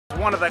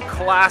One of the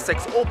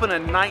classics, opened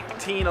in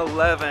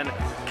 1911,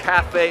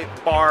 Cafe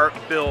Bar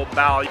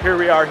Bilbao. Here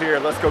we are here,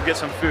 let's go get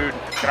some food.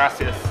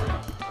 Gracias.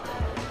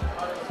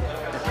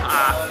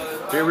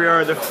 Here we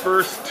are, the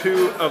first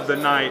two of the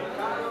night.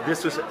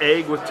 This was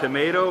egg with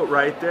tomato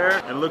right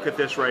there. And look at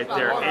this right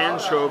there.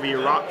 Anchovy,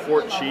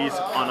 Roquefort cheese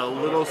on a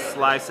little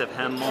slice of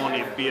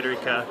jamon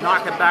ibérica.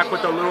 Knock it back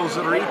with a little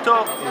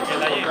zorrito.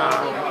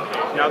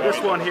 Now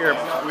this one here,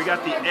 we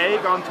got the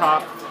egg on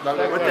top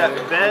with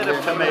that bed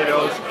of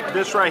tomatoes.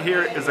 This right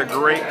here is a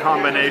great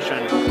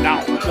combination.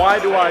 Now, why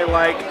do I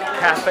like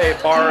Cafe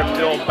Bar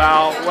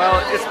Bilbao?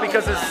 Well, it's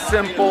because it's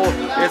simple,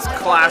 it's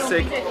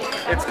classic.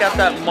 It's got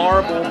that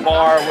marble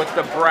bar with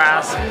the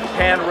brass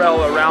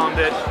handrail around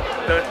it.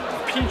 The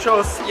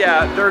Pintxos,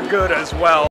 yeah, they're good as well.